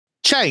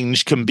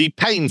Change can be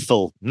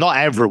painful. Not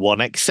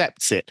everyone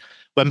accepts it.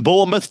 When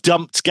Bournemouth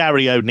dumped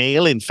Gary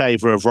O'Neill in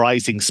favour of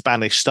rising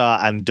Spanish star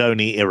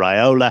Andoni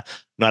Iraola,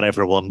 not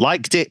everyone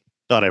liked it.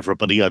 Not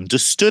everybody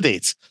understood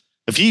it.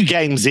 A few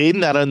games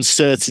in, that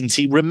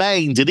uncertainty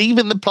remained, and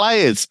even the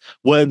players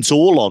weren't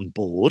all on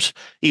board.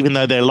 Even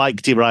though they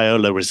liked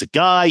Iraola as a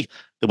guy,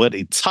 they weren't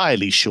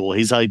entirely sure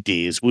his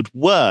ideas would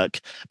work.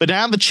 But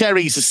now the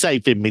Cherries are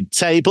safe in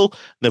mid-table.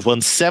 They've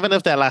won 7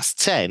 of their last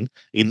 10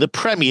 in the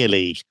Premier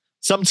League.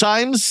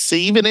 Sometimes,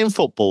 even in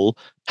football,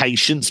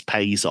 patience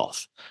pays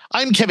off.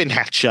 I'm Kevin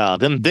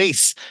Hatchard, and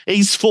this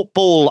is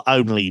Football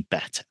Only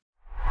Bettor.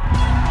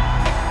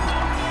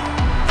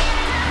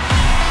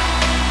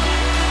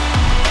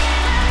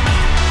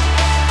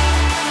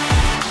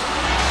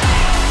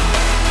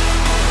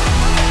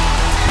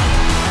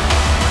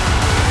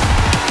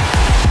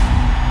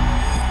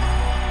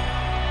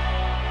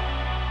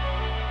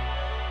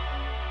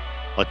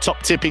 A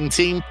top-tipping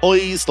team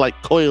poised like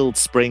coiled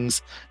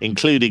springs,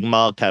 including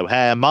Mark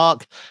O'Hare.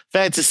 Mark,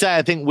 fair to say,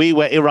 I think we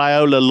were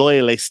Iraola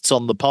loyalists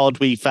on the pod.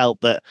 We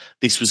felt that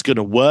this was going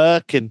to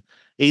work, and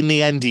in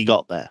the end, he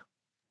got there.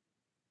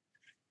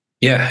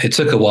 Yeah, it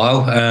took a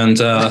while,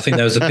 and I think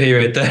there was a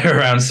period there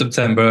around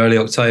September, early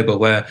October,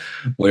 where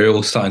we're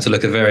all starting to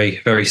look very,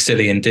 very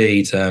silly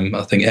indeed.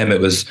 I think Emmett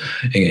was,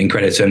 in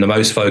credit to him, the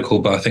most vocal,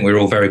 but I think we were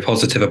all very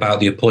positive about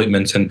the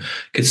appointment and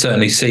could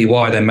certainly see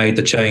why they made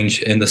the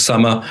change in the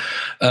summer.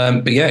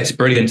 But yeah, it's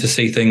brilliant to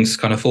see things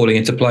kind of falling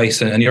into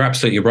place, and you're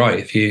absolutely right.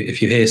 If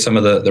you hear some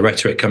of the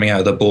rhetoric coming out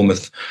of the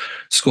Bournemouth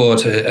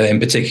squad, in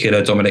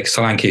particular Dominic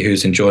Solanke,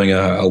 who's enjoying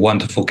a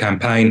wonderful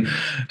campaign.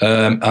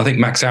 I think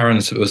Max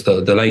Aarons was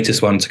the latest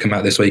one to come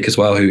out this week as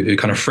well, who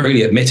kind of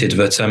freely admitted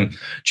that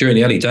during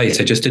the early days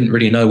they just didn't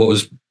really know what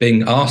was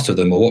being asked of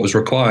them or what was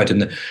required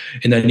in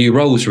their new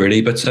roles,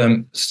 really. But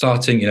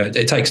starting,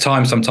 it takes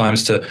time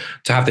sometimes to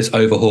have this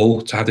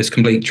overhaul, to have this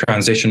complete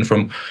transition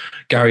from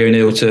Gary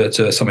O'Neill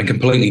to something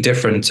completely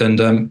different,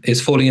 and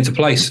it's falling into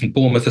place. And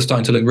Bournemouth are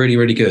starting to look really,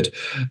 really good,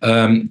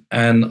 and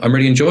I'm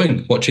really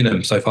enjoying watching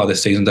them so far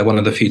this season. They're one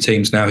of the few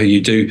teams now who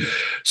you do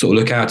sort of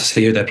look out to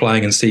see who they're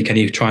playing and see, can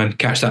you try and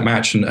catch that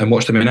match and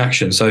watch them in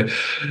action. So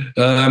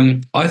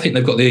I think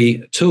they've got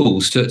the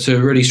tools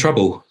to really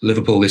trouble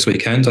Liverpool this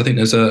weekend. I think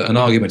there's an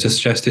argument to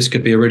suggest this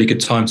could be a really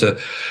good time to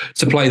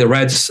play the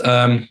Reds.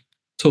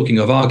 Talking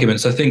of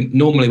arguments, I think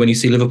normally when you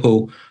see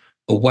Liverpool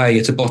away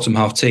at a bottom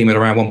half team at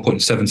around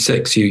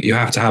 1.76, you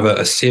have to have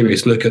a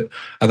serious look at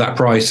that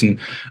price and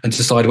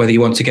decide whether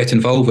you want to get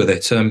involved with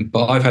it.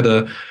 But I've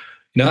had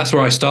that's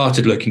where I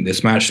started looking at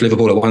this match.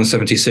 Liverpool at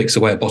 176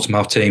 away at bottom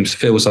half teams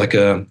feels like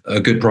a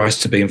good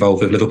price to be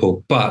involved with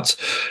Liverpool. But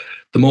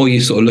the more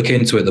you sort of look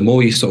into it, the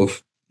more you sort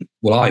of,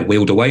 I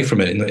wheeled away from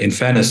it in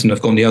fairness and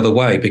have gone the other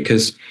way,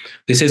 because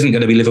this isn't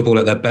going to be Liverpool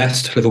at their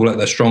best, Liverpool at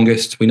their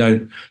strongest. We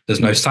know there's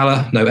no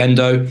Salah, no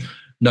Endo,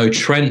 no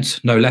Trent,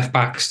 no left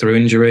backs through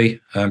injury.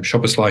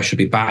 Szoboszlai should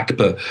be back,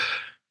 but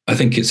I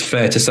think it's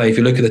fair to say if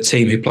you look at the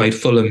team who played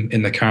Fulham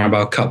in the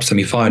Carabao Cup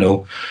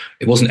semi-final,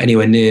 it wasn't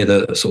anywhere near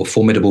the sort of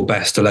formidable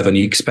best 11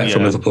 you expect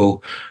from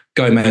Liverpool.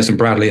 Gomez and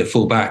Bradley at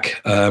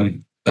full-back, a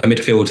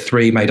midfield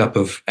three made up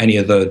of any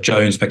of the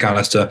Jones,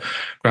 McAllister,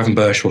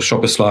 Gravenberch or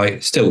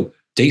Szoboszlai, still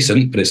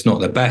decent, but it's not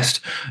their best.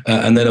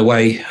 And then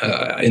away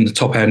in the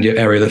top end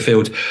area of the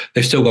field,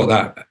 they've still got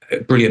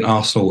that brilliant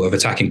arsenal of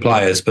attacking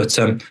players, but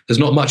there's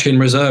not much in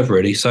reserve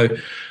really. So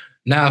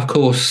now, of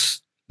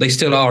course, they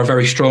still are a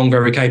very strong,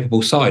 very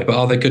capable side, but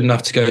are they good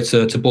enough to go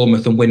to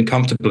Bournemouth and win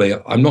comfortably?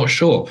 I'm not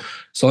sure.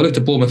 So I looked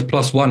at Bournemouth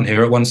 +1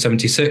 here at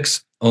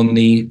 176 on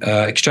the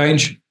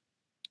exchange,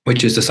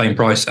 which is the same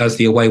price as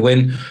the away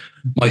win.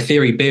 My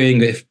theory being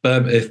that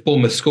if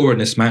Bournemouth score in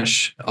this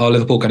match, are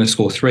Liverpool going to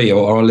score 3,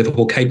 or are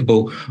Liverpool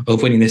capable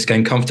of winning this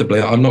game comfortably?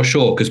 I'm not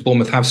sure, because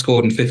Bournemouth have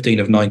scored in 15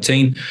 of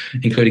 19,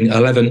 including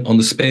 11 on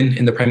the spin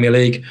in the Premier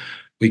League.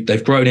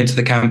 They've grown into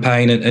the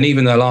campaign, and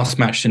even their last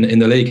match in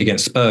the league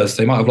against Spurs,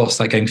 they might have lost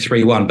that game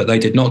 3-1, but they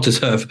did not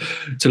deserve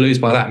to lose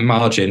by that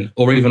margin,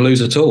 or even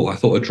lose at all. I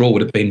thought a draw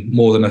would have been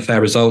more than a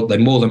fair result. They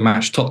more than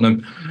matched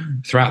Tottenham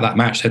throughout that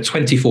match. They had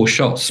 24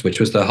 shots, which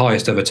was the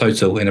highest ever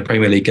total in a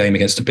Premier League game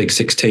against a Big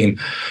Six team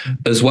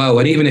as well.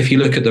 And even if you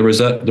look at the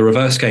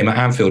reverse game at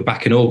Anfield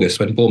back in August,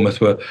 when Bournemouth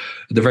were at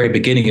the very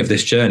beginning of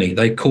this journey,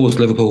 they caused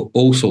Liverpool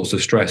all sorts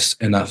of stress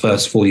in that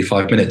first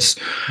 45 minutes.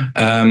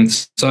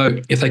 So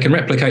if they can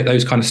replicate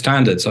those kind of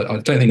standards, I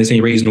don't think there's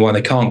any reason why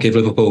they can't give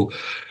Liverpool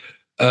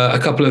a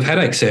couple of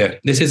headaches here.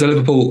 This is a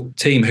Liverpool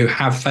team who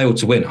have failed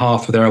to win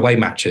half of their away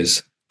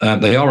matches.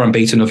 They are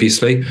unbeaten,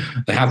 obviously.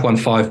 They have won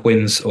 5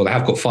 wins, or they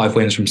have got 5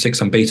 wins from 6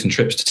 unbeaten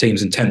trips to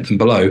teams in 10th and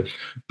below,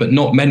 but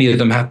not many of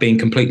them have been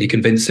completely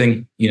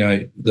convincing.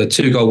 The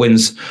 2-goal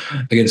wins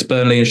against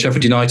Burnley and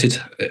Sheffield United,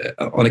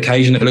 on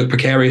occasion it looked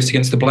precarious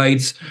against the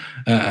Blades.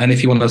 And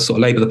if you want to sort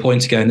of labour the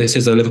point again, this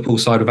is a Liverpool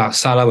side without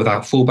Salah,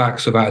 without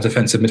fullbacks, without a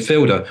defensive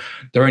midfielder.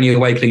 Their only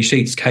away clean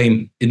sheets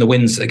came in the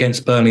wins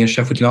against Burnley and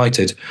Sheffield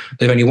United.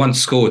 They've only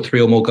once scored 3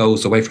 or more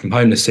goals away from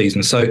home this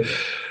season. So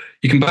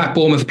you can back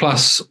Bournemouth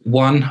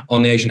 +1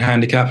 on the Asian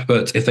handicap,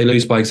 but if they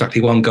lose by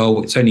exactly 1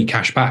 goal, it's only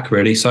cash back,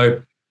 really.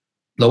 So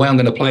the way I'm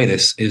going to play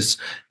this is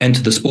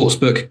enter the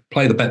sportsbook,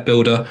 play the bet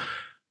builder,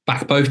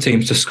 back both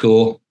teams to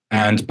score,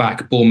 and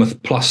back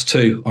Bournemouth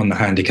 +2 on the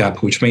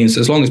handicap, which means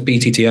as long as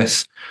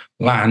BTTS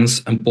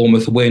lands and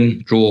Bournemouth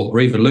win, draw, or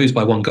even lose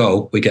by 1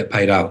 goal, we get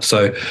paid out.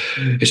 So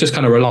it's just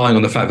kind of relying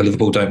on the fact that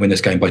Liverpool don't win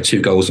this game by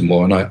 2 goals or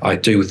more. And I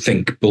do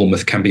think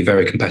Bournemouth can be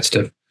very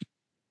competitive.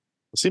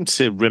 I seem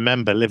to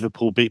remember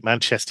Liverpool beat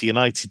Manchester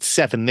United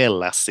 7-0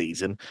 last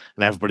season,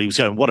 and everybody was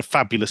going, what a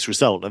fabulous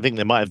result. I think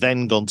they might have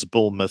then gone to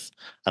Bournemouth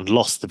and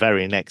lost the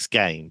very next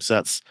game.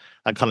 So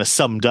that kind of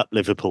summed up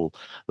Liverpool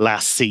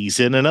last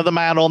season. Another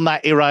man on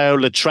that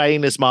Iraola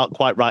train, as Mark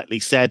quite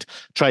rightly said,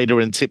 trader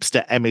and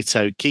tipster Emmett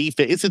O'Keefe.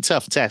 It is a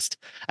tough test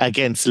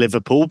against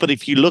Liverpool, but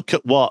if you look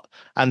at what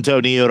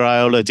Andoni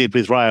Iraola did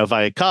with Rayo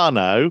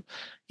Vallecano,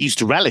 he used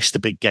to relish the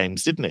big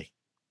games, didn't he?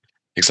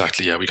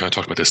 Exactly, yeah. We kind of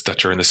talked about this, that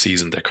during the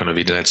season they kind of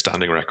had an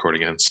outstanding record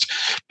against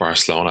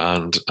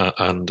Barcelona and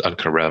kind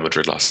of Real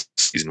Madrid last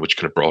season, which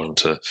kind of brought him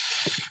to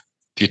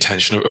the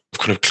attention of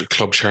kind of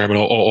club chairman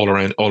all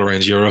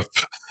around Europe.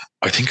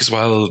 I think as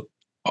well,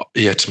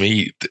 yeah, to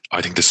me,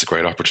 I think this is a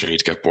great opportunity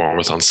to get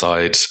Bournemouth on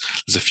side.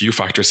 There's a few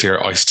factors here.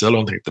 I still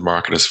don't think the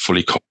market is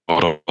fully caught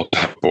up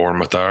to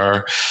Bournemouth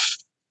are.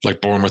 Like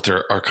Bournemouth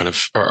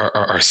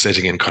are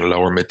sitting in kind of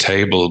lower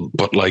mid-table,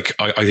 but like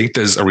I think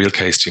there's a real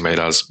case to be made,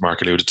 as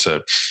Mark alluded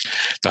to,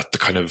 that the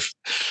kind of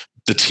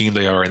the team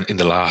they are in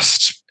the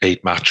last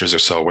 8 matches or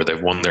so, where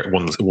they've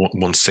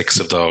won 6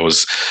 of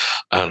those,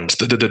 and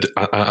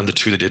the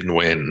 2 they didn't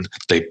win,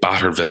 they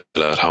battered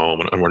Villa at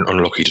home and were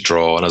unlucky to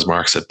draw. And as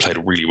Mark said, played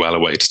really well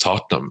away to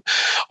Tottenham.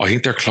 I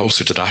think they're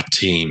closer to that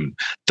team,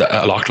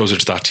 a lot closer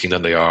to that team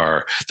than they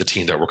are the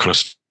team that were kind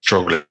of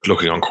struggling,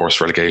 looking on course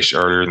for relegation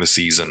earlier in the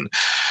season.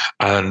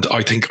 And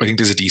I think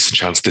there's a decent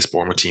chance this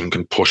Bournemouth team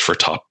can push for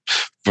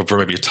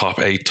maybe a top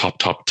 8,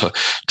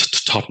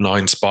 top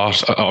 9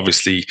 spot.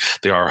 Obviously,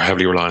 they are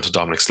heavily reliant on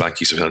Dominic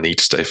Solanke, so he'll need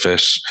to stay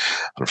fit.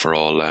 And for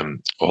all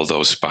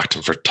those who backed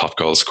him for top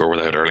goal scorer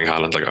without Erling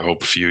Haaland, like I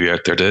hope a few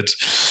out there did.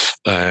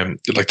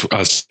 Like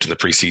as in the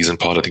pre-season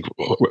pod, I think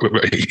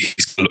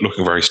he's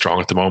looking very strong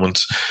at the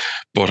moment.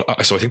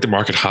 But so I think the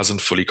market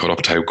hasn't fully caught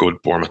up to how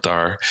good Bournemouth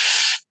are.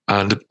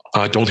 And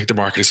I don't think the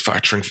market is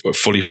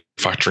fully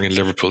factoring in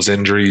Liverpool's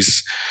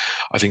injuries.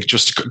 I think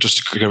just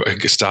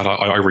a stat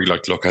I really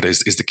like to look at is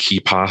the key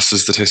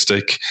passes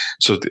statistic.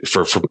 So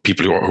for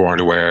people who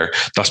aren't aware,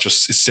 that's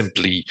just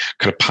simply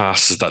kind of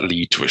passes that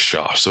lead to a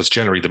shot. So it's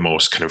generally the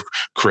most kind of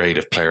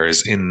creative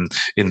players in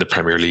the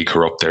Premier League who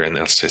are up there in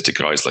that statistic,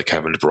 guys like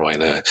Kevin De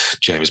Bruyne,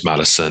 James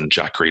Maddison,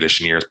 Jack Grealish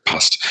in years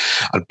past.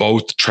 And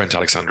both Trent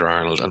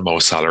Alexander-Arnold and Mo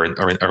Salah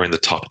are in the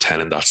top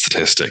 10 in that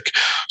statistic.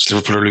 So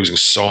Liverpool are losing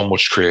so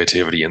much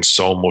creativity and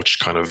so much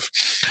quality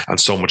and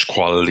so much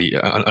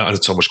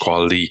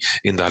quality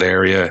in that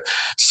area.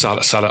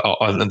 Salah,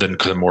 and then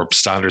kind of more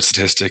standard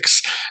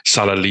statistics,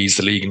 Salah leads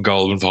the league in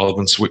goal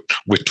involvements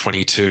with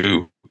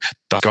 22.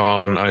 That's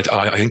gone.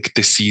 I think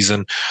this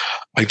season,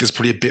 I think there's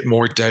probably a bit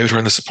more doubt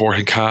around the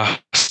supporting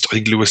cast. I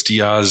think Luis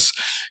Diaz,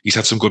 he's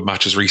had some good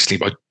matches recently,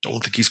 but I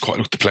don't think he's quite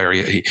looked the player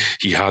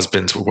he has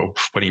been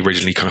when he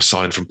originally kind of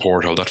signed from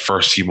Porto. That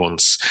first few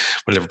months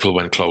when Liverpool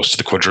went close to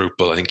the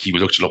quadruple, I think he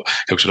looked an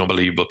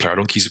unbelievable player. I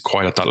don't think he's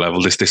quite at that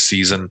level this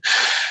season.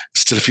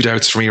 Still a few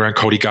doubts for me around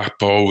Cody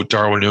Gakpo,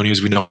 Darwin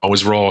Núñez, we know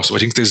is raw. So I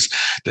think there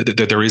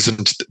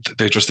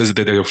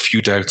are a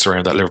few doubts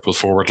around that Liverpool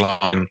forward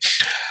line.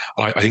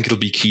 I think it'll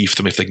be key for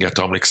them if they can get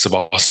Dominic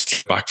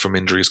Szoboszlai back from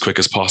injury as quick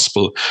as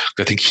possible.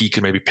 I think he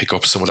can maybe pick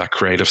up some of that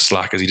creative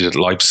slack as he did at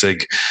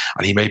Leipzig,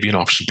 and he may be an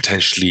option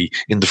potentially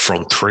in the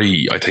front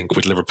 3. I think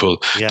with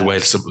Liverpool, the way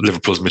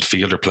Liverpool's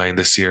midfield are playing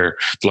this year,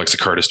 the likes of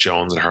Curtis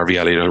Jones and Harvey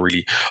Elliott are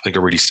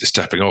really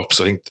stepping up.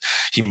 So I think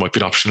he might be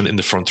an option in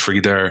the front 3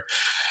 there.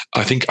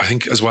 I think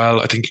as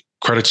well,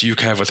 credit to you,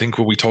 Kev. I think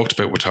what we talked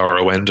about with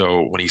Taro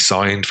Endo when he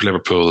signed for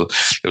Liverpool,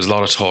 there was a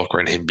lot of talk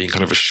around him being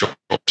kind of a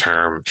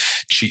short-term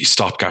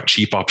stopgap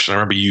cheap option. I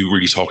remember you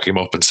really talking him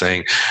up and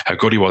saying how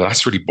good he was.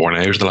 That's really borne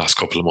out in the last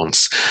couple of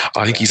months.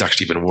 I think he's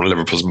actually been one of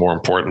Liverpool's more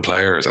important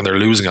players, and they're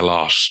losing a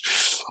lot.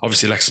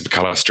 Obviously, Alexis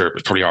McAllister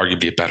is probably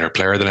arguably a better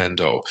player than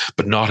Endo,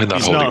 but not in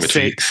that holding midfield.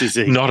 Six, is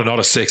he? Not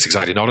a 6,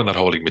 exactly. Not in that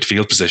holding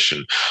midfield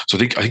position. So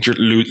I think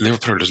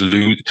Liverpool are just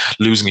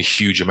losing a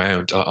huge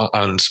amount,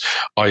 and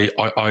I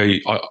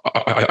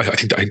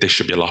think they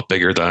should be a lot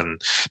bigger than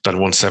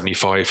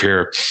 175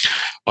 here.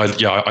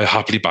 I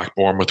happily back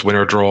Bournemouth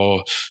winner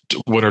draw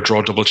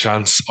double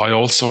chance. I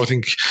also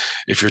think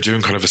if you're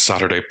doing kind of a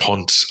Saturday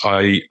punt,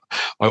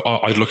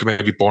 I'd look at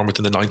maybe Bournemouth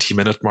in the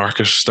 90-minute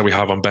market that we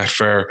have on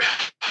Betfair.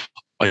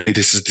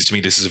 This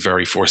is a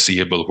very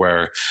foreseeable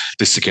where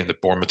this again that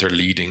Bournemouth are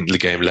leading the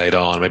game late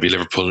on. Maybe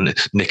Liverpool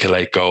nick a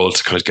late goal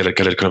to kind of get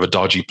a kind of a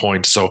dodgy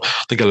point. So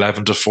I think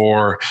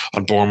 11-4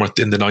 on Bournemouth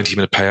in the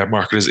 90-minute payout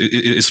market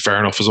is fair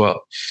enough as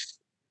well.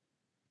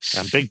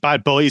 And Big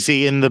Bad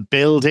Boise in the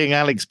building.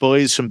 Alex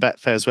Boyes from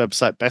Betfair's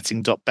website,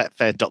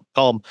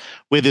 betting.betfair.com,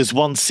 with us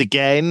once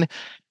again.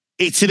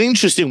 It's an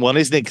interesting one,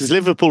 isn't it? Because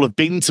Liverpool have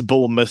been to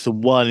Bournemouth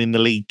and won in the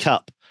League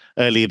Cup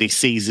earlier this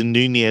season.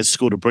 Nunez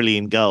scored a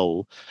brilliant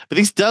goal. But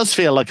this does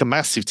feel like a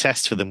massive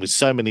test for them with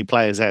so many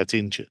players out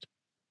injured.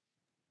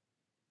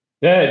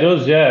 Yeah, it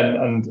does, yeah.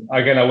 And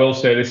again, I will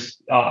say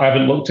this, I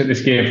haven't looked at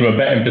this game from a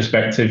betting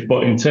perspective,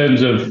 but in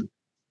terms of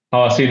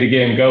how I see the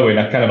game going,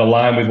 I kind of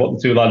align with what the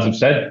two lads have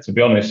said, to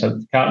be honest. I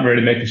can't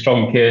really make a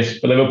strong case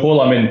for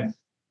Liverpool. I mean,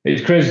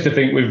 it's crazy to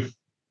think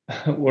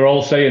we're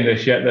all saying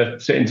this, yet they're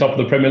sitting top of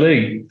the Premier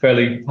League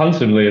fairly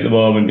handsomely at the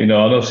moment. You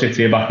know, I know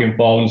City are back in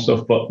form and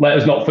stuff, but let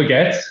us not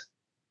forget,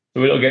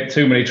 so we don't get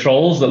too many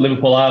trolls, that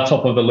Liverpool are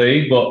top of the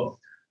league. But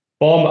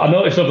I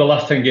noticed over the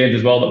last 10 games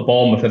as well that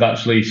Bournemouth had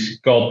actually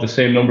scored the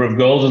same number of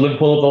goals as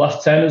Liverpool over the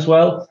last 10 as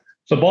well.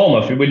 So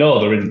Bournemouth, we know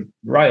they're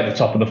right at the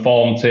top of the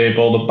form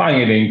table. They're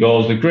banging in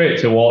goals. They're great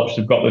to watch.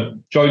 They've got the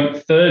joint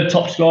third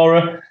top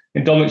scorer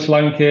in Dominic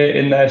Solanke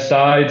in their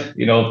side.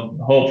 You know,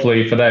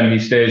 hopefully for them, he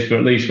stays for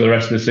at least for the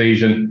rest of the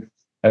season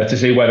to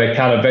see where they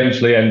can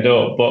eventually end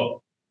up. But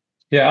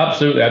yeah,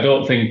 absolutely. I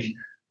don't think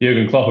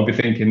Jurgen Klopp will be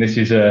thinking this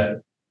is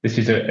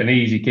an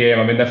easy game.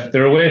 I mean,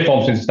 their away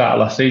form since the start of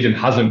last season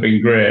hasn't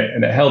been great,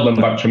 and it held them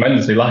back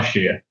tremendously last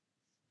year.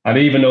 And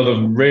even though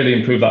they've really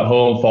improved that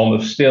home form,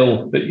 they've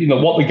still, you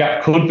know, what the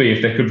gap could be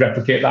if they could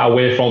replicate that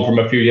away form from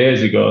a few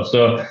years ago.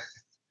 So,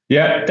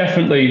 yeah,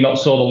 definitely not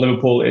sold on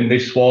Liverpool in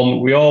this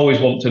one. We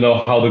always want to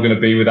know how they're going to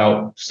be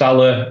without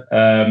Salah,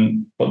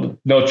 but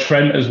no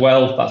Trent as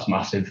well. That's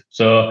massive.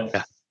 So,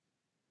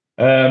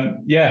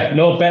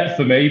 no bet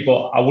for me,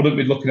 but I wouldn't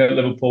be looking at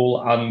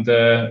Liverpool, and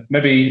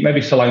maybe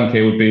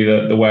Solanke would be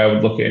the way I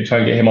would look at it. Try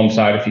and get him on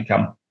side if you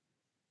can.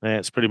 Yeah,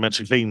 it's pretty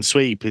much a clean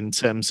sweep in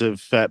terms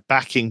of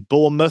backing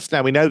Bournemouth.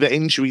 Now, we know that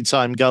injury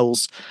time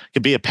goals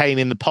can be a pain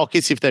in the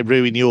pocket if they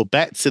ruin your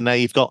bets. And now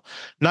you've got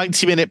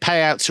 90-minute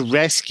payout to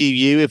rescue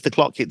you if the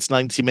clock hits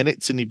 90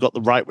 minutes and you've got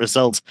the right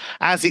result.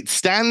 As it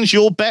stands,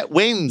 your bet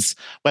wins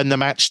when the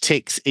match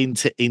ticks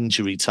into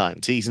injury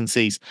time. T's and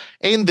C's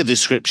in the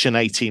description,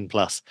 18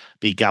 plus,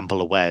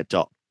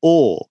 begambleaware.com.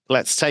 Or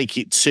let's take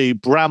it to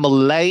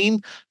Bramall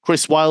Lane.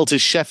 Chris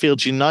Wilder's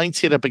Sheffield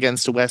United up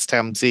against a West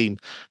Ham team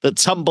that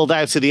tumbled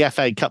out of the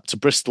FA Cup to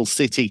Bristol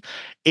City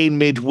in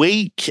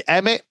midweek.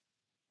 Emmett,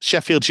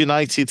 Sheffield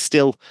United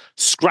still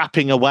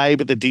scrapping away,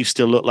 but they do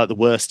still look like the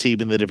worst team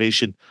in the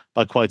division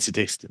by quite a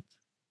distance.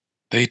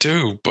 They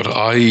do, but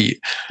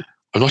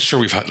I'm not sure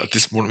we've had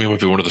this. Might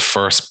be one of the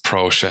first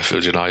pro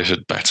Sheffield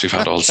United bets we've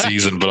had all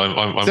season. But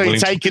I'm so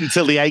it's taken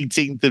until the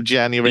 18th of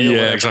January.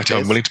 Yeah, exactly.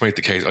 I'm willing to make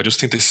the case. I just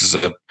think this is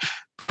a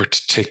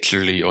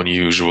particularly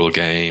unusual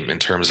game in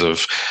terms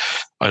of.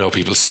 I know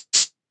people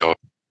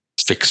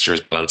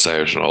fixtures balance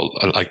out and all,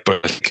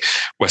 but I think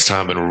West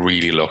Ham have been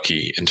really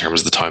lucky in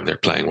terms of the time they're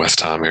playing West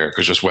Ham here,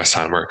 because just West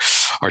Ham are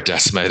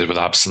decimated with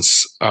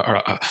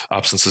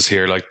absences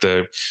here. Like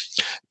the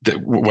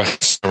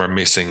West Ham are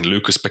missing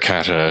Lucas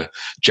Paqueta,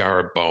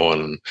 Jared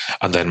Bowen,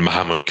 and then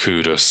Mohamed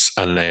Kudus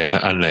and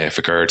Leif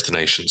Agard to the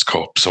Nations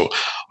Cup. So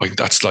like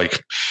that's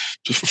like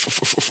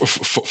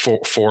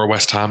four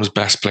West Ham's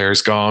best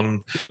players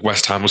gone.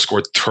 West Ham has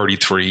scored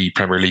 33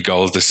 Premier League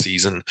goals this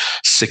season.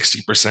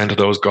 60% of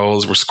those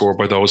goals were scored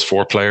by those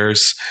four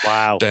players.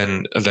 Wow.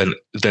 Then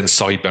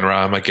Said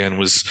Benrahma again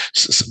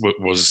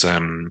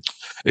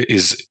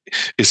is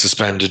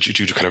suspended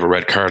due to kind of a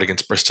red card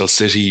against Bristol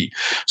City.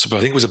 So, but I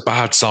think it was a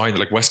bad sign.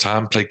 Like West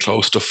Ham played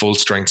close to full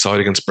strength side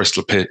against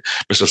Bristol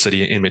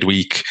City in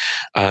midweek,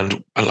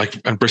 and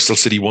Bristol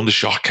City won the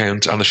shot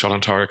count and the shot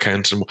on target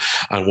count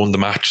and won the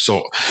match.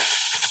 So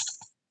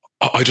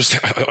I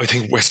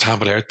think West Ham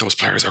without those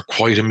players are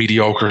quite a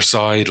mediocre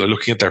side. Like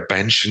looking at their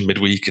bench in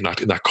midweek in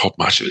that cup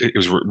match, it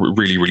was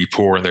really, really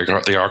poor, and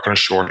they are kind of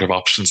short of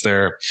options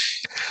there.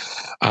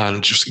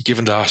 And just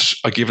given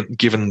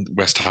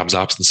West Ham's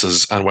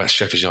absences and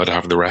Sheffield United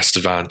having the rest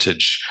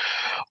advantage,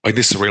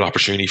 this is a real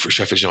opportunity for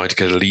Sheffield United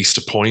to get at least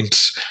a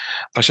point.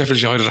 And Sheffield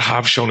United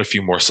have shown a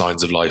few more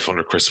signs of life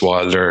under Chris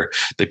Wilder.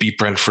 They beat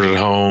Brentford at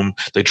home.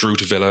 They drew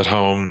to Villa at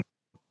home.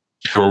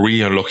 They were really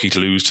unlucky to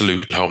lose to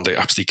Luton at home. They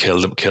absolutely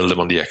killed them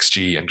on the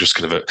XG, and just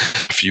kind of a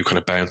few kind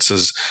of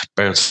bounces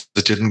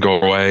that didn't go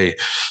away.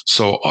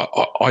 So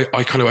I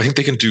think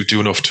they can do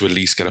enough to at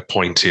least get a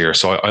point here.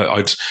 So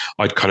the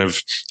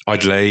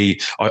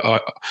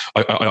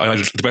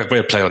way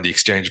I play on the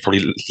exchange,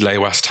 probably lay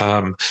West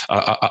Ham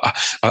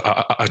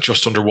at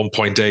just under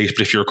 1.8.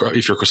 But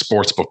if you're a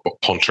sports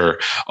punter,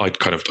 I'd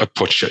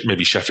put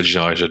maybe Sheffield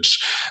United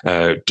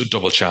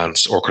double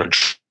chance, or kind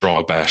of draw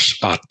a bet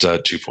at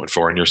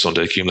 2.4 in your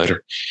Sunday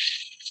accumulator.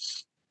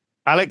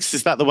 Alex,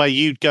 is that the way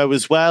you'd go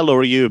as well,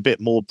 or are you a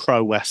bit more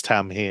pro West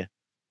Ham here?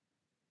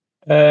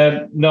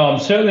 No, I'm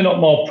certainly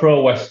not more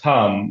pro West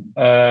Ham.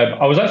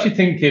 I was actually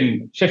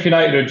thinking Sheffield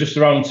United are just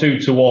around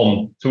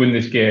 2-1 to win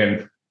this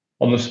game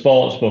on the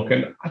sportsbook,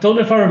 and I don't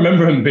know if I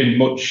remember them being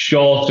much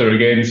shorter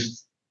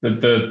against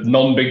the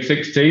non-Big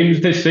Six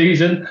teams this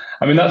season.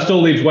 I mean, that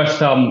still leaves West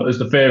Ham as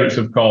the favourites,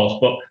 of course,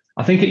 but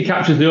I think it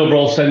captures the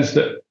overall sense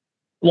that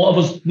a lot of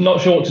us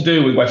not sure what to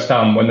do with West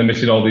Ham when they're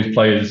missing all these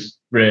players,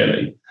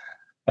 really.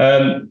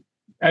 Emmett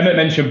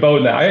mentioned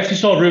Bowen there. I actually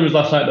saw rumours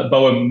last night that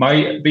Bowen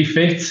might be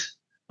fit,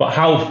 but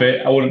how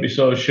fit, I wouldn't be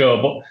so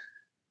sure. But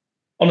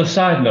on a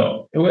side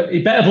note,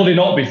 he better bloody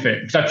not be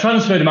fit, because I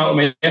transferred him out of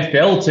my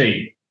FPL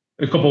team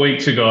a couple of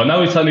weeks ago, and now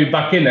he's telling me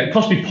back in there. It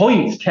cost me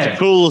points, Kev.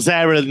 Fool's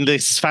errand in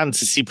this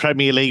fantasy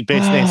Premier League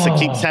business. I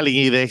keep telling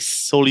you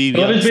this, all you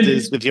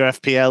youngsters with your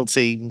FPL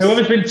teams.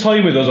 Whoever's been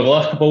toying with us over the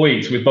last couple of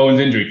weeks with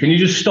Bowen's injury, can you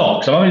just stop?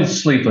 Because I'm having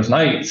sleepless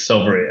nights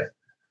over here.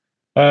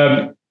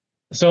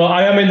 So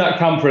I am in that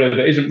camp really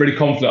that isn't really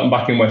confident I'm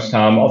back in West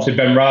Ham. Obviously,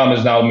 Ben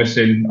Rama's now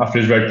missing after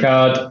his red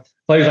card.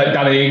 Players like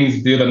Danny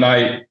Ings the other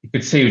night, you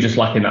could see he was just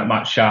lacking that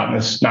match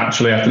sharpness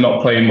naturally after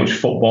not playing much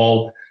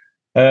football.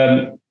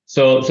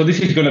 So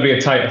this is going to be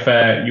a tight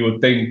affair, you would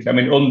think. I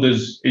mean,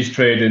 unders is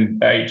trading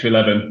at 8 to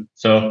 11.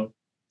 So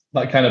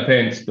that kind of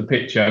paints the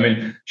picture. I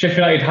mean, Sheffield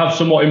United have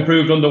somewhat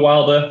improved under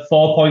Wilder.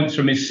 4 points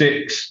from his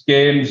 6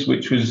 games,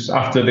 which was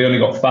after they only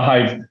got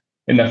 5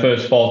 in their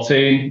first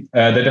 14.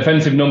 Their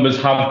defensive numbers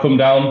have come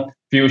down,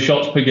 fewer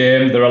shots per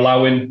game. They're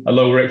allowing a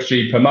lower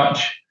XG per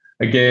match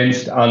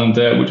against, and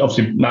which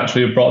obviously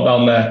naturally have brought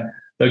down their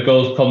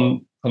goals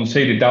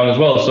conceded down as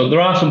well. So there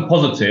are some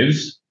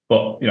positives.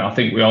 But I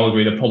think we all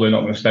agree they're probably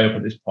not going to stay up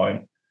at this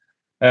point.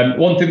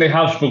 One thing they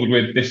have struggled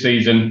with this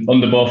season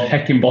under both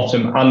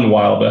Heckingbottom and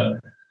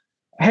Wilder.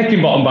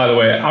 Heckingbottom, by the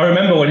way, I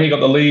remember when he got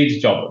the Leeds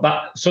job.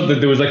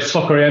 There was like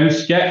Soccer M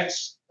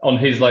skets on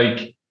his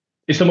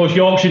it's the most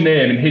Yorkshire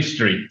name in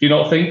history. Do you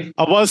not think?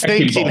 I was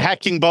thinking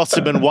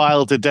Heckingbottom and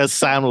Wilder does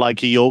sound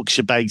like a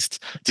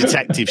Yorkshire-based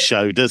detective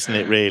show, doesn't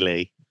it?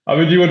 Really. I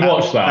mean, you would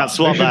watch that. That's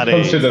what that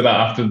is. Consider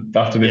that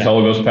after this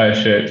all goes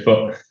pear-shaped,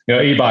 but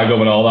e-bag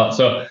and all that.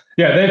 So.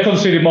 Yeah, they've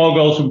conceded more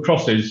goals from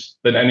crosses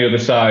than any other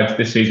side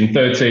this season,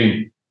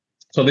 13.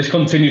 So this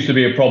continues to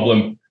be a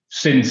problem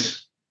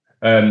since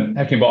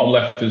Heckingbottom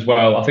left as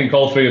well. I think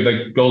all 3 of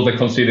the goals they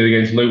conceded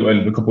against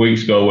Luton a couple of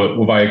weeks ago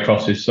were via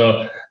crosses.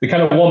 So the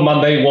kind of one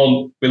man they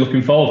won't be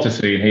looking forward to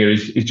seeing here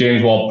is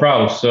James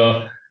Ward-Prowse.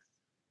 So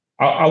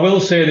I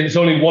will say that it's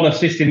only 1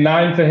 assist in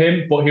 9 for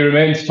him, but he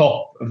remains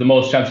top of the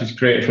most chances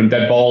created from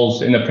dead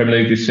balls in the Premier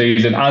League this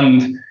season,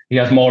 and he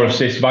has more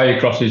assists via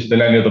crosses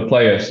than any other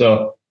player.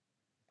 So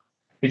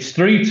it's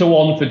 3 to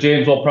 1 for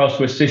James Ward-Prowse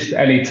to assist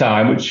any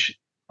time, which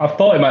I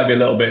thought it might be a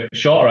little bit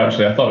shorter,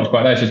 actually. I thought it was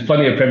quite nice. There's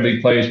plenty of Premier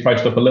League players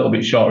priced up a little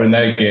bit shorter in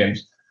their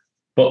games.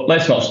 But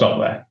let's not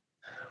stop there.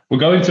 We're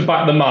going to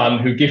back the man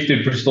who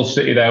gifted Bristol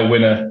City their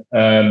winner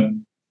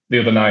the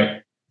other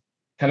night.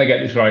 Can I get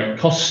this right?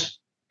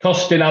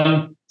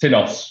 Konstantinos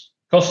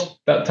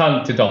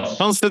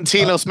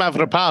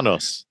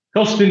Mavropanos.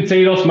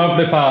 Konstantinos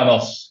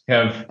Mavropanos,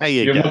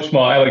 Kev. You're much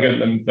more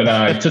elegant than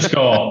I to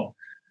score.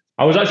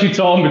 I was actually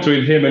torn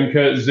between him and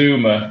Kurt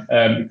Zouma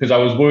because I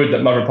was worried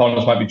that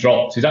Mavropanos might be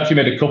dropped. He's actually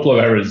made a couple of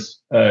errors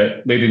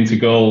leading to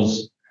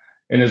goals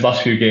in his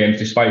last few games,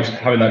 despite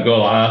having that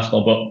goal at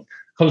Arsenal. But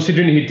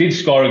considering he did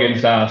score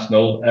against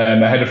Arsenal,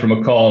 a header from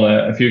a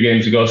corner a few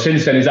games ago,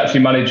 since then he's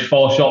actually managed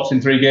 4 shots in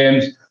 3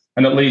 games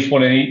and at least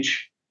 1 in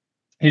each.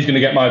 He's going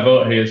to get my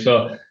vote here.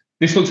 So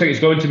this looks like it's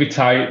going to be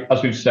tight,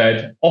 as we've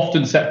said.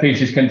 Often set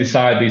pieces can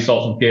decide these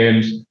sorts of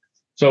games.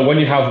 So when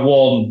you have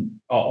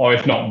one, or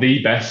if not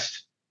the best,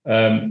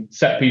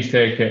 set piece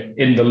taker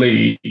in the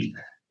league,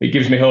 it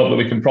gives me hope that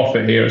we can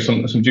profit here at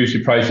some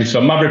juicy prices. So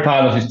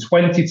Mavropanos is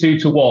 22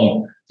 to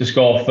 1 to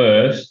score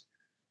first.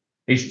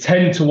 He's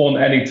 10 to 1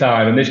 any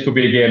time, and this could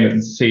be a game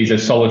that sees a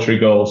solitary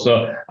goal.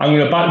 So I'm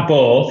going to back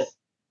both.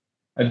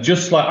 And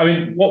just like,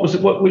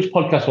 which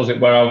podcast was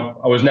it where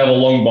I was Neville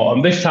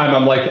Longbottom? This time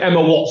I'm like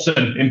Emma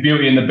Watson in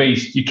Beauty and the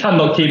Beast. You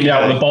cannot keep me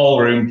out of the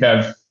ballroom,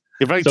 Kev.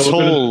 You're very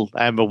tall,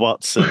 Emma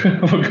Watson.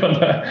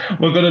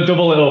 we're gonna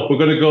double it up. We're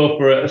gonna go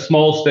for a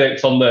small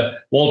stakes on the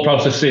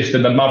Ward-Prowse assist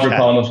and the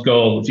Mavropanos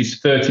goal, which is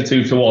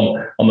 32 to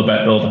 1 on the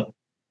bet builder.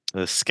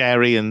 A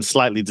scary and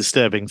slightly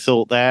disturbing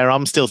thought there.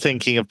 I'm still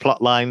thinking of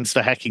plot lines for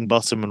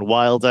Heckingbottom and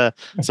Wilder.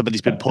 Somebody's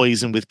been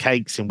poisoned with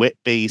cakes in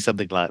Whitby,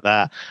 something like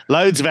that.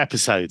 Loads of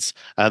episodes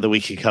that we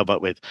can come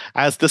up with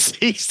as the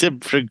season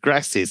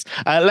progresses.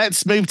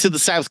 Let's move to the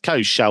South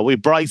Coast, shall we?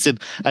 Brighton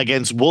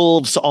against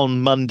Wolves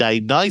on Monday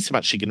night. I'm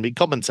actually going to be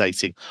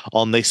commentating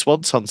on this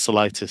one,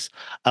 tonsillitis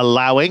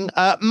allowing.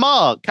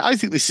 Mark, I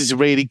think this is a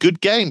really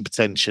good game,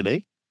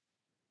 potentially.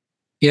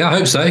 Yeah, I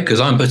hope so,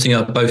 because I'm putting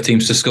up both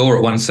teams to score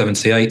at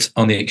 178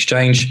 on the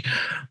exchange.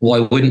 Why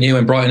wouldn't you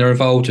when Brighton are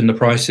involved and the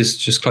price is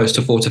just close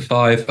to 4 to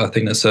 5? I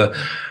think that's a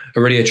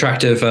really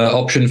attractive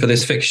option for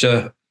this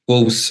fixture.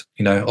 Wolves,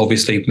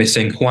 obviously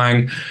missing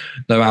Hwang,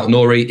 no Out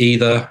Nori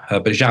either,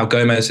 but João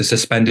Gomez is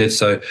suspended,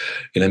 so,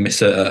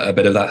 miss a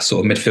bit of that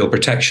sort of midfield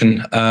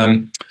protection.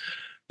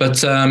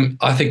 But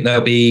I think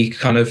they'll be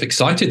kind of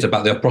excited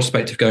about the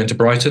prospect of going to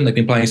Brighton. They've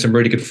been playing some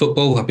really good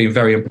football. I've been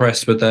very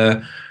impressed with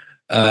their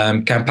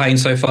campaign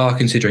so far,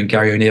 considering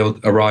Gary O'Neill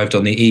arrived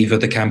on the eve of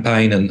the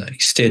campaign and he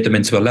steered them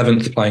into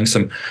 11th, playing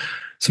some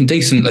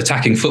decent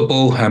attacking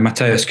football.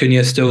 Mateus Cunha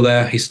is still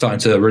there. He's starting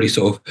to really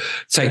sort of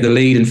take the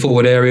lead in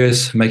forward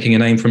areas, making a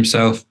name for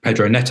himself.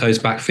 Pedro Neto's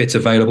back fit,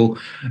 available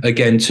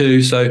again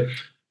too. So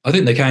I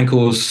think they can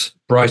cause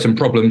Brighton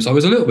problems. I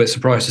was a little bit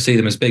surprised to see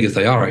them as big as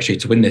they are actually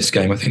to win this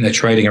game. I think they're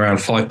trading around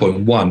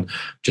 5.1,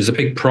 which is a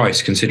big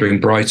price considering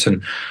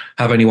Brighton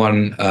have only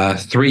won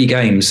 3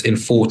 games in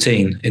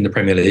 14 in the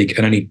Premier League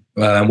and only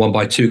won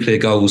by 2 clear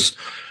goals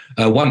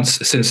once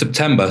since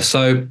September.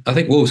 So I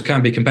think Wolves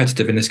can be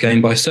competitive in this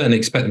game, but I certainly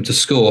expect them to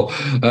score.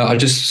 I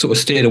just sort of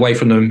steered away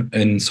from them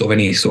in sort of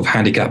any sort of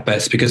handicap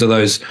bets because of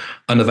those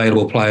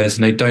unavailable players,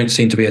 and they don't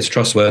seem to be as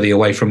trustworthy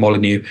away from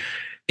Molineux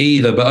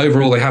either. But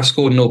overall, they have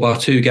scored in all bar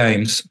 2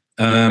 games.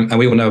 And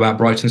we all know about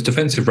Brighton's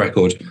defensive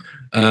record.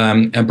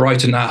 And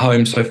Brighton at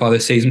home so far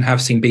this season have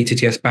seen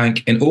BTTS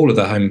bank in all of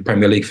their home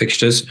Premier League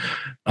fixtures.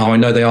 I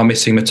know they are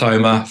missing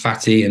Matoma,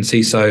 Fati, and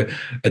Ciso,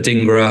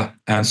 Adingra,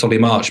 and Solly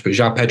March, but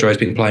João Pedro has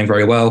been playing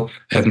very well.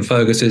 Evan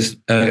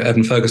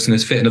Ferguson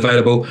is fit and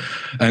available,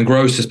 and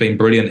Gross has been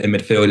brilliant in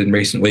midfield in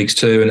recent weeks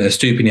too, and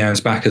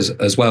Estupinian's back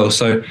as well.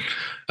 So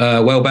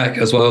Welbeck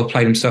as well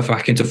played himself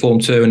back into form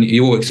too, and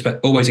you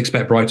always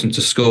expect Brighton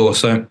to score.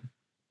 So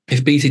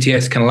if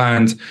BTTS can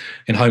land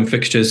in home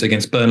fixtures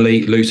against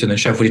Burnley, Luton and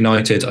Sheffield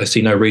United, I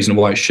see no reason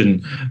why it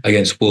shouldn't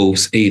against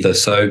Wolves either.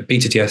 So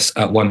BTTS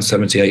at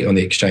 178 on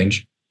the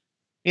exchange.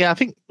 Yeah, I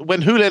think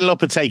when Julian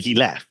Lopetegui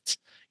left,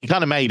 he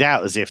kind of made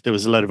out as if there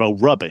was a load of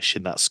old rubbish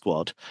in that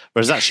squad,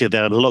 whereas actually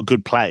there are a lot of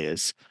good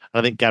players.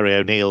 I think Gary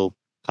O'Neill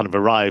kind of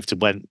arrived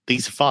and went,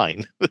 these are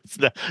fine.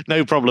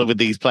 No problem with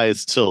these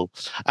players at all.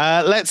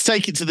 Let's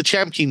take it to the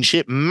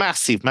Championship.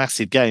 Massive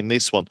game,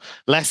 this one.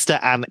 Leicester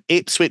and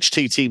Ipswich,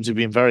 2 teams have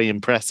been very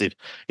impressive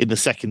in the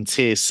second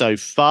tier so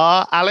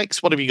far.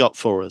 Alex, what have you got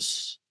for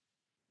us?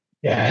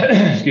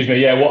 Yeah, excuse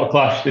me. Yeah, what a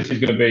clash this is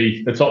going to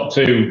be. The top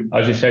 2,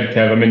 as you said,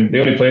 Kev, I mean, they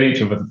only played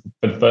each other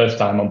for the first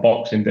time on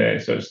Boxing Day,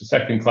 so it's the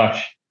second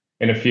clash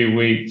in a few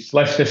weeks.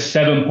 Leicester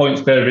 7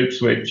 points clear of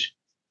Ipswich,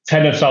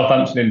 10 of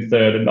Southampton in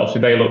third, and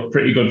obviously they look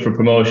pretty good for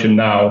promotion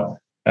now.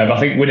 I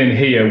think winning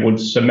here would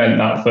cement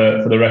that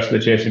for the rest of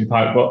the chasing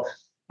pack, but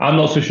I'm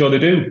not so sure they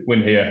do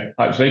win here,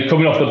 actually.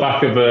 Coming off the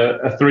back of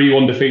a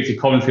 3-1 defeat to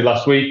Coventry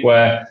last week,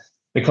 where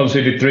they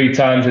conceded 3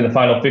 times in the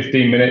final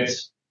 15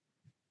 minutes,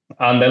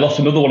 and they lost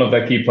another one of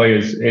their key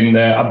players in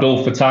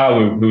Abdul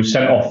Fatawu, who was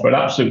sent off for an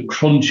absolute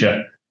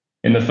cruncher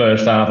in the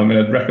first half. I mean,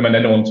 I'd recommend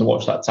anyone to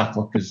watch that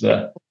tackle because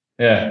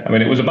yeah, I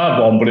mean, it was a bad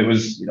one, but it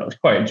was, it's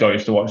quite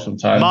joyous to watch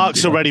sometimes.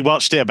 Mark's already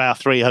watched it about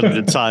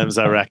 300 times,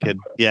 I reckon.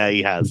 Yeah,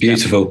 he has.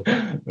 Beautiful.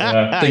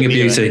 Thing of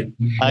beauty.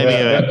 I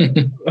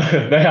knew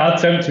it. They are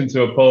tempting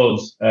to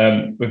oppose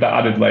with that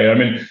added layer. I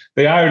mean,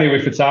 the irony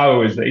with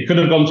Fatawu is that he could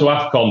have gone to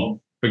AFCON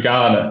for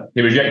Ghana.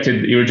 He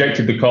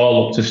rejected the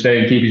call up to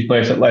stay and keep his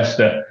place at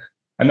Leicester,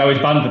 and now he's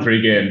banned for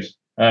 3 games.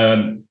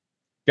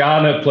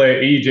 Ghana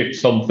play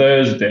Egypt on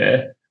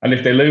Thursday, and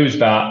if they lose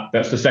that,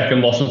 that's the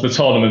second loss of the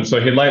tournament.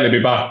 So he'd likely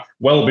be back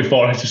well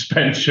before his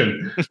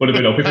suspension would have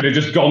been up if he'd have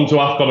just gone to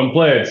AFCON and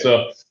played.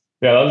 So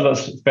yeah,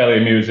 that's fairly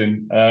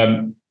amusing.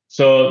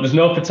 So there's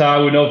no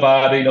Fatawu, no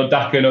Vardy, no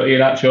Daka, no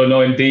Iheanacho, no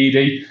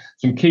Ndidi.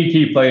 Some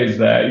key players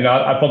there.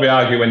 I'd probably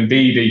argue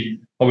Ndidi,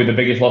 probably the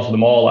biggest loss of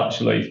them all,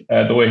 actually,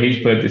 the way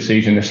he's played this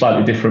season, a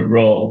slightly different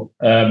role.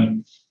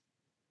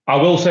 I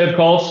will say, of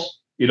course,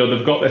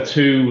 they've got their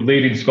 2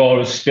 leading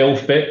scorers still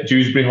fit.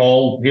 Dewsbury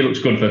Hall, he looks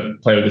good for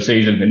player of the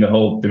season in the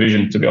whole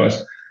division, to be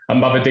honest.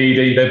 And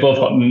Mavadidi, they've both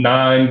got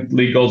 9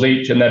 league goals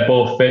each, and they're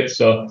both fit.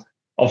 So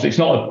obviously it's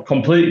not a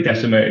completely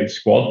decimated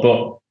squad,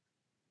 but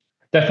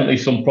definitely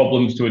some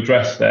problems to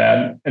address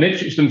there. And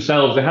Ipswich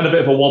themselves, they had a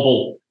bit of a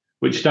wobble,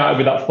 which started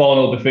with that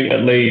 4-0 defeat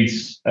at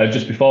Leeds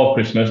just before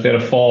Christmas. They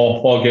had a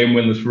 4-game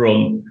winless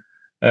run,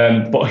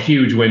 but a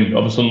huge win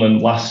over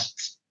Sunderland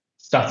last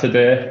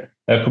Saturday.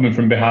 Coming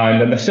from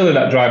behind, and they're still in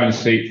that driving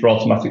seat for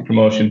automatic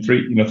promotion.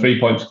 3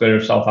 points clear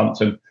of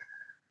Southampton.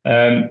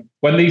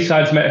 When these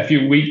sides met a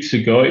few weeks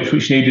ago,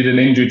 Ipswich needed an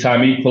injury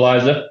time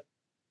equaliser,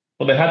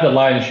 but they had the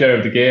lion's share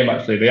of the game.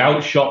 Actually, they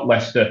outshot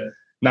Leicester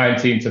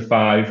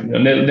 19-5.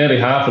 Nearly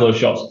half of those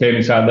shots came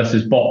inside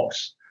Leicester's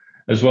box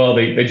as well.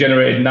 They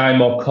generated 9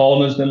 more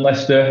corners than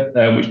Leicester,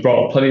 which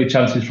brought up plenty of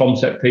chances from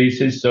set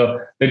pieces. So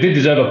they did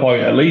deserve a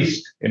point, at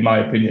least in my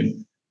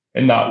opinion,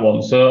 in that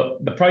one. So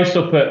the price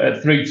up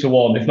at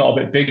 3-1, if not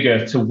a bit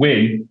bigger, to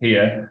win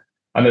here,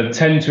 and a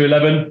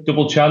 10-11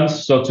 double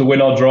chance, so to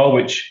win or draw,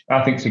 which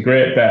I think is a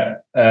great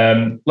bet.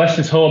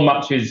 Leicester's home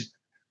matches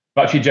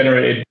have actually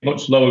generated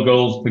much lower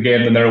goals per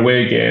game than their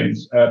away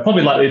games,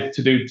 probably likely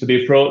to do to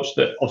the approach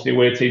that obviously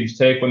away teams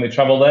take when they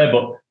travel there,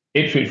 but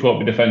Ipswich won't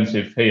be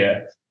defensive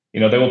here.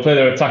 They will play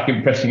their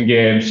attacking pressing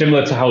game,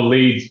 similar to how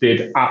Leeds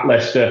did at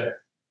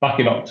Leicester back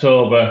in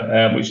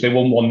October, which they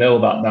won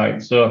 1-0 that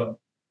night. So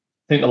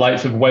I think the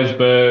likes of Wes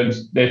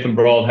Burns, Nathan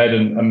Broadhead,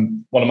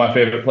 and one of my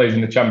favourite players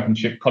in the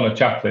Championship, Connor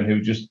Chaplin,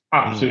 who just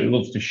absolutely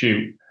loves to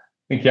shoot.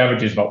 I think he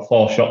averages about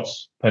 4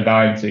 shots per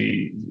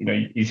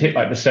 90. He's hit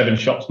like the 7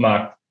 shots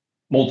mark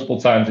multiple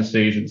times this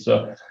season.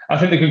 So I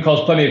think they can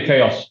cause plenty of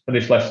chaos for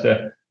this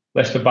Leicester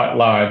back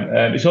line.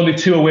 It's only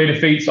 2 away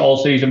defeats all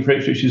season for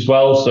Ipswich as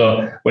well.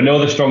 So we know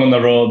they're strong on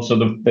the road.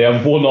 So they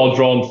have won or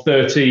drawn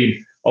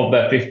 13 of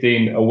their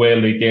 15 away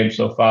league games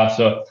so far.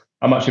 So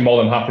I'm actually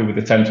more than happy with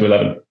the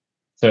 10-11.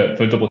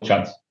 For a double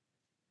chance.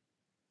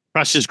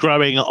 Pressure's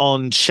growing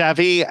on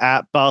Xavi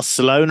at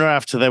Barcelona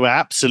after they were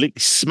absolutely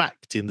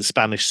smacked in the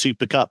Spanish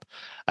Super Cup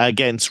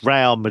against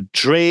Real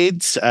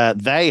Madrid.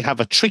 They have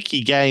a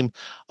tricky game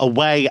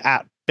away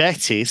at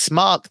Betis.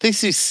 Mark,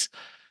 this is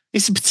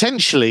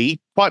potentially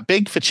quite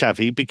big for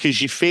Xavi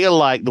because you feel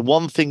like the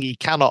one thing he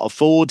cannot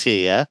afford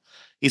here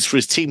is for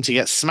his team to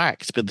get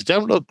smacked, but they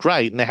don't look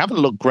great, and they haven't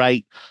looked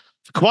great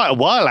for quite a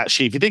while,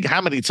 actually. If you think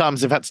how many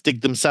times they've had to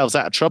dig themselves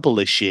out of trouble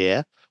this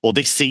year, or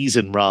this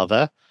season,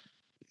 rather,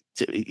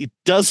 it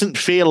doesn't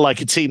feel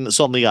like a team that's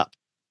on the up.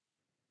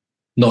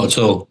 Not at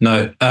all.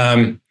 No.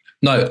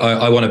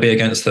 I want to be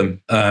against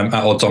them at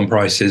odds on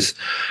prices.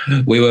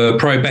 We were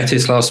pro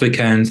Betis last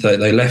weekend.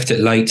 They left it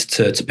late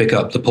to pick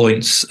up the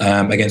points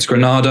against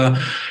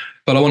Granada.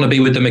 But I want to be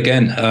with them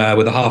again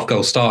with a half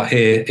goal start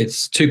here.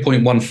 It's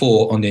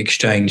 2.14 on the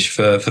exchange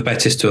for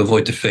Betis to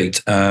avoid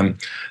defeat.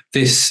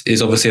 This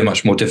is obviously a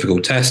much more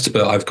difficult test,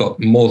 but I've got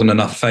more than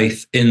enough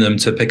faith in them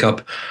to pick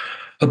up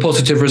a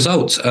positive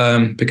result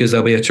because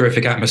there'll be a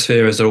terrific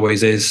atmosphere, as there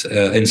always is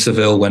in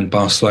Seville when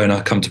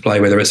Barcelona come to play,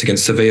 whether it's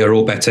against Sevilla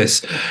or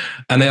Betis,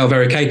 and they are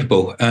very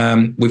capable.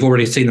 We've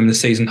already seen them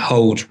this season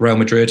hold Real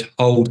Madrid,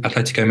 hold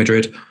Atletico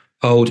Madrid,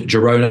 hold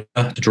Girona,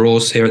 the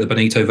draws here at the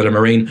Benito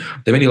Villamarín.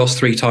 They've only lost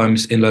 3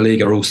 times in La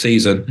Liga all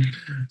season.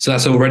 So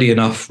that's already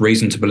enough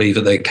reason to believe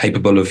that they're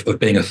capable of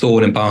being a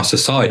thorn in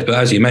Barca's side. But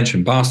as you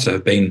mentioned, Barca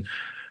have been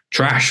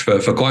trash for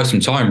quite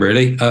some time,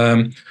 really.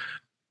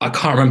 I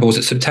can't remember, was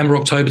it September,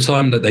 October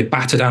time that they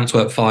battered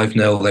Antwerp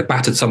 5-0. They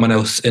battered someone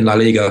else in La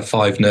Liga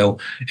 5-0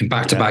 in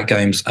back-to-back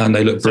games, and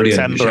they look brilliant.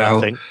 September, I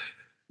think.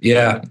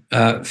 Yeah,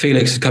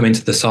 Felix has come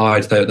into the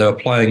side. They were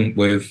playing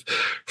with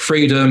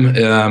freedom,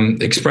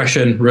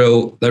 expression,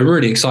 they're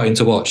really exciting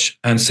to watch.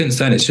 And since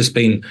then, it's just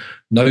been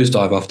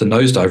nosedive after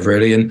nosedive,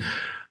 really. And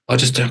I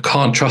just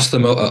can't trust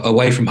them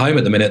away from home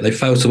at the minute. They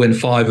failed to win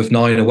 5 of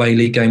 9 away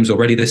league games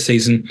already this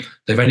season.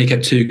 They've only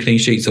kept 2 clean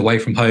sheets away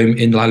from home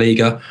in La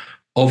Liga.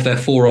 Of their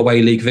 4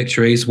 away league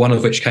victories, one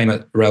of which came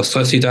at Real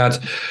Sociedad.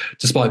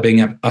 Despite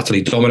being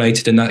utterly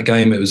dominated in that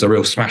game, it was a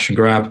real smash and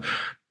grab.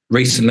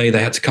 Recently,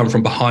 they had to come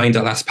from behind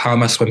at Las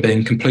Palmas when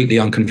being completely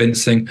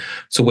unconvincing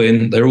to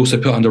win. They're also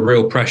put under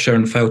real pressure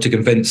and failed to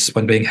convince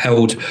when being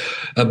held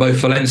at both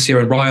Valencia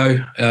and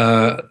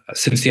Rayo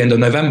since the end of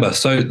November.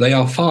 So they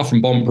are far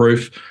from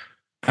bomb-proof.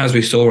 As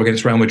we saw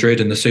against Real Madrid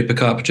in the Super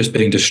Cup, just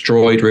being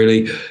destroyed,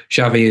 really.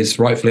 Xavi is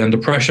rightfully under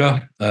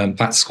pressure.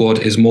 That squad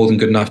is more than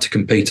good enough to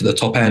compete at the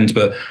top end,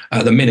 but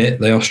at the minute,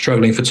 they are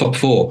struggling for top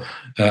 4.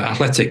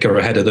 Athletic are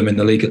ahead of them in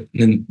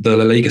the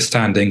La Liga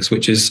standings,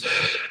 which is,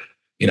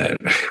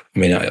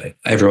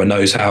 everyone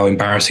knows how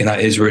embarrassing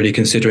that is, really,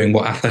 considering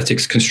what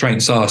Athletic's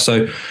constraints are.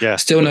 So,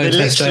 still no They Ter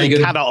literally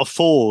Stegen. cannot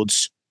afford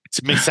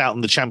to miss out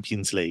on the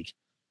Champions League.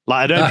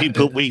 Like, I know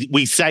people,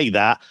 we say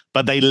that,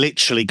 but they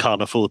literally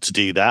can't afford to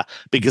do that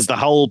because the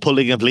whole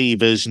pulling of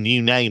levers and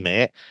you name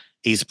it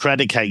is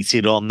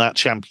predicated on that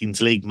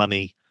Champions League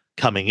money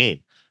coming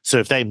in. So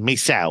if they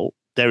miss out,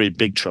 they're in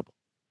big trouble.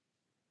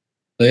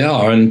 They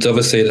are, and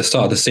obviously at the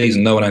start of the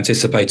season, no one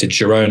anticipated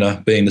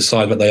Girona being the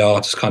side that they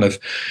are to kind of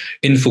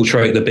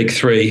infiltrate the big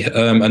 3,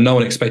 and no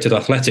one expected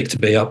Athletic to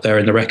be up there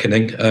in the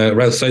reckoning.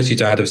 Real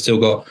Sociedad have still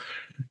got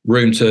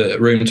room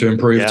to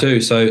improve too.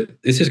 So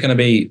this is going to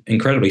be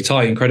incredibly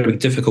tight, incredibly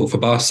difficult for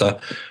Barca,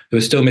 who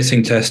are still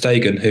missing Ter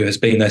Stegen, who has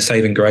been their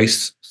saving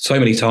grace so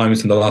many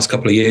times in the last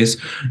couple of years.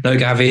 No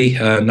Gavi,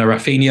 no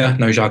Rafinha,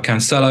 no João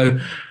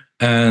Cancelo,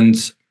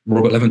 and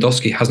Robert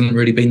Lewandowski hasn't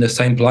really been the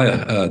same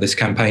player this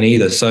campaign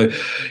either. So,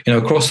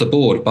 across the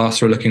board,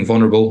 Barca are looking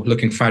vulnerable,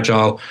 looking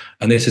fragile,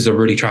 and this is a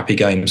really trappy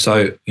game.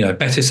 So,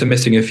 Betis are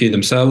missing a few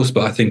themselves,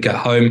 but I think at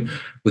home,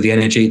 with the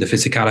energy, the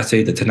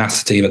physicality, the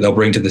tenacity that they'll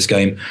bring to this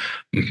game,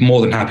 I'm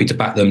more than happy to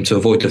back them to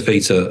avoid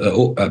defeat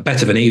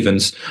better than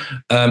evens.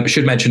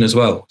 Should mention as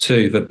well,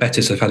 too, that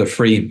Betis have had a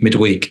free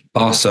midweek.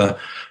 Barca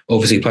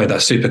obviously played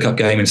that Super Cup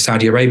game in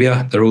Saudi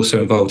Arabia. They're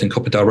also involved in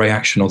Copa del Rey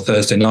action on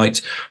Thursday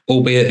night,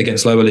 albeit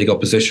against lower league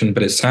opposition,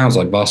 but it sounds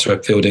like Barca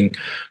are fielding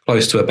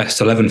close to a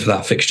best 11 for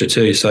that fixture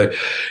too. So,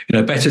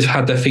 Betis have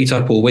had their feet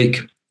up all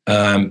week.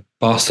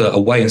 Barca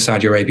away in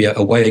Saudi Arabia,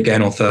 away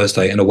again on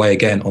Thursday and away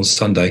again on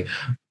Sunday.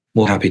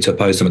 More happy to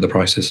oppose them at the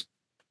prices.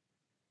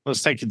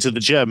 Let's take it to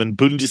the German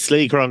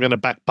Bundesliga. I'm going to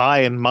back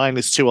Bayern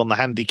 -2 on the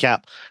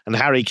handicap and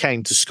Harry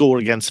Kane to score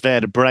against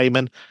Werder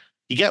Bremen.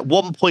 You get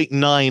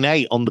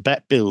 1.98 on the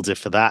bet builder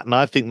for that, and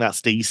I think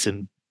that's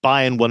decent.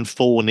 Bayern won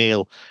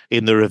 4-0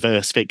 in the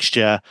reverse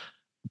fixture.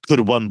 Could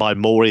have won by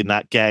more in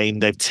that game.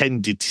 They've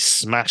tended to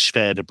smash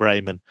Werder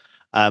Bremen,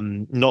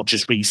 not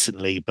just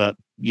recently, but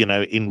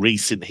in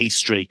recent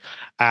history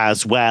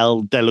as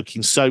well. They're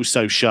looking so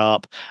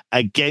sharp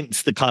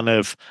against the kind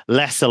of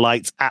lesser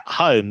lights at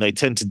home. They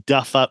tend to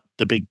duff up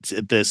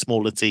the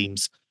smaller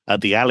teams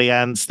at the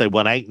Allianz. They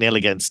won 8-0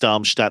 against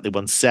Darmstadt. They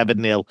won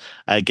 7-0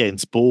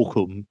 against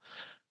Bochum.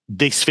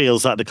 This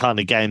feels like the kind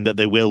of game that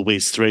they will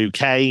whiz through.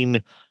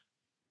 Kane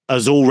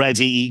has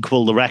already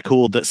equaled the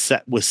record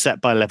that was set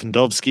by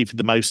Lewandowski for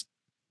the most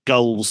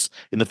goals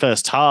in the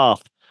first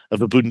half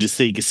of a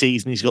Bundesliga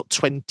season. He's got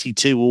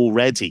 22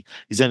 already.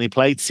 He's only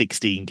played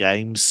 16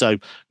 games, so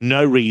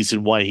no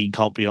reason why he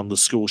can't be on the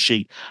score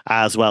sheet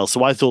as well.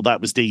 So I thought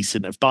that was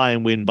decent. If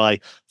Bayern win by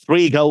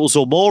 3 goals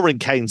or more and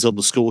Kane's on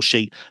the score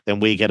sheet, then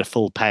we get a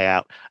full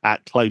payout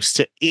at close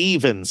to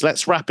evens.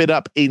 Let's wrap it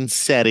up in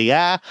Serie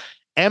A.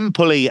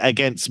 Empoli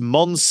against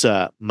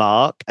Monza,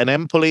 Mark, and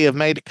Empoli have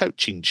made a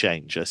coaching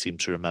change, I seem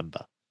to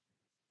remember.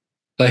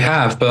 They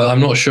have, but I'm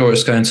not sure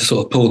it's going to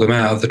sort of pull them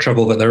out of the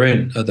trouble that they're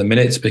in at the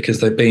minute, because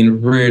they've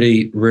been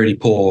really, really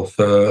poor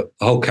for the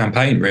whole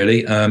campaign,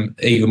 really.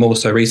 Even more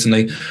so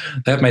recently.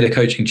 They have made a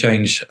coaching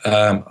change.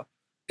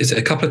 Is it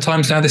a couple of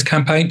times now this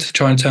campaign to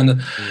try and turn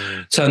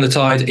the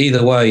tide?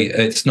 Either way,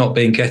 it's not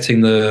been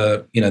getting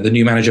the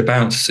new manager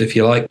bounce, if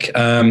you like.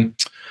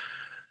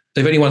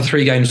 They've only won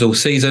 3 games all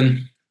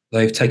season.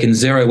 They've taken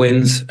 0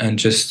 wins and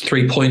just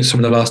 3 points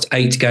from the last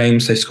 8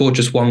 games. They scored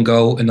just 1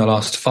 goal in the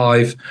last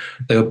 5.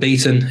 They were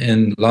beaten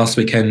in last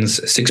weekend's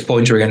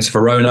 6-pointer against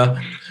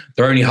Verona.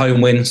 Their only home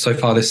win so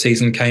far this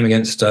season came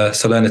against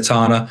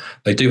Salernitana.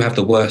 They do have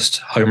the worst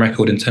home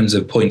record in terms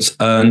of points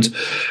earned.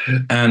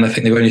 And I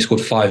think they've only scored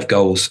 5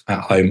 goals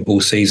at home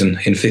all season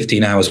in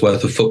 15 hours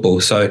worth of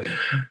football. So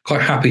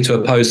quite happy to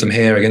oppose them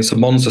here against a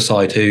Monza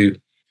side who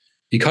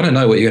you kind of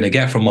know what you're going to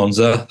get from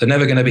Monza. They're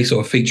never going to be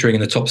sort of featuring in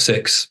the top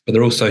 6, but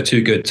they're also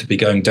too good to be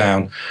going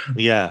down.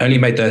 Yeah. Only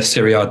made their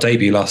Serie A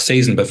debut last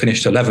season, but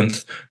finished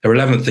 11th. They're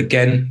 11th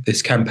again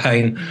this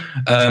campaign.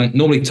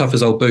 Normally tough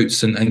as old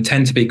boots and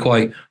tend to be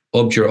quite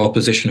obdurate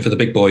opposition for the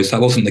big boys.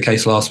 That wasn't the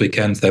case last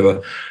weekend. They were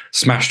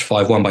smashed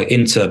 5-1 by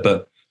Inter,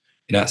 but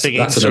that's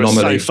an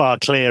anomaly. So far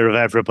clear of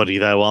everybody,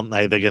 though, aren't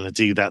they? They're going to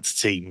do that to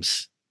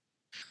teams.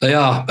 They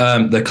are.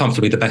 They're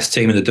comfortably the best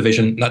team in the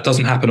division. That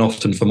doesn't happen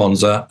often for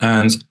Monza.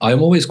 And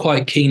I'm always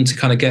quite keen to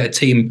kind of get a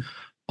team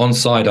on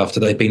side after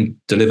they've been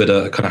delivered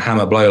a kind of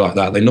hammer blow like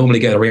that. They normally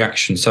get a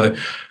reaction. So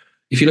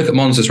if you look at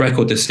Monza's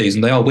record this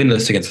season, they are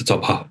winless against the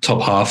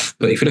top half.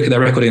 But if you look at their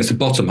record against the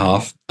bottom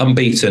half,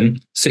 unbeaten,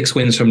 6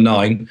 wins from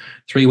 9,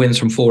 3 wins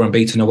from 4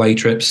 unbeaten away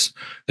trips.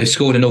 They've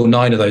scored in all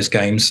 9 of those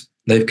games.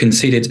 They've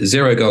conceded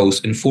 0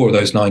 goals in 4 of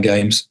those 9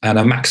 games and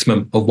a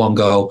maximum of 1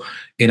 goal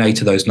in 8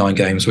 of those 9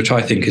 games, which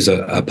I think is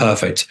a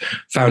perfect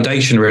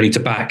foundation really to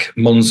back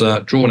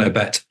Monza, draw no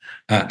bet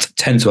at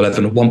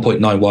 10-11,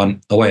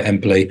 1.91 away at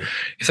Empoli.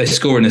 If they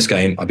score in this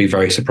game, I'd be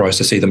very surprised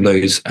to see them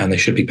lose, and they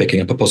should be picking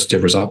up a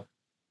positive result.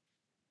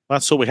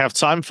 That's all we have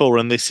time for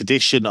in this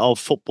edition of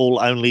Football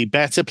Only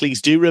Bettor.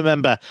 Please do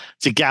remember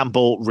to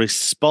gamble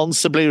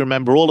responsibly.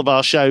 Remember, all of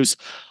our shows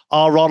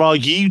are on our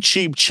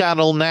YouTube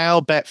channel now,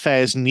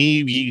 Betfair's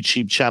new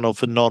YouTube channel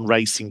for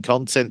non-racing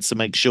content. So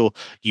make sure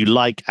you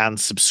like and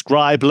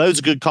subscribe. Loads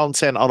of good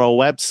content on our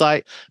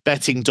website,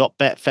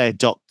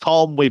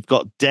 betting.betfair.com. We've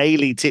got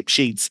daily tip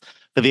sheets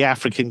for the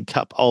African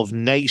Cup of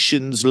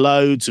Nations.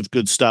 Loads of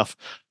good stuff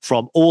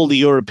from all the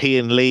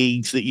European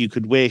leagues that you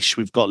could wish.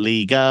 We've got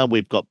Liga,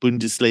 we've got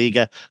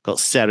Bundesliga, got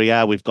Serie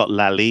A, we've got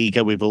La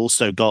Liga, we've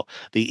also got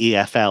the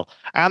EFL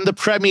and the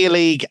Premier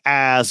League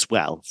as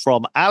well.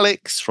 From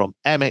Alex, from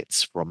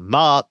Emmett, from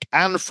Mark,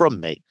 and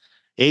from me,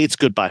 it's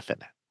goodbye for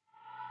now.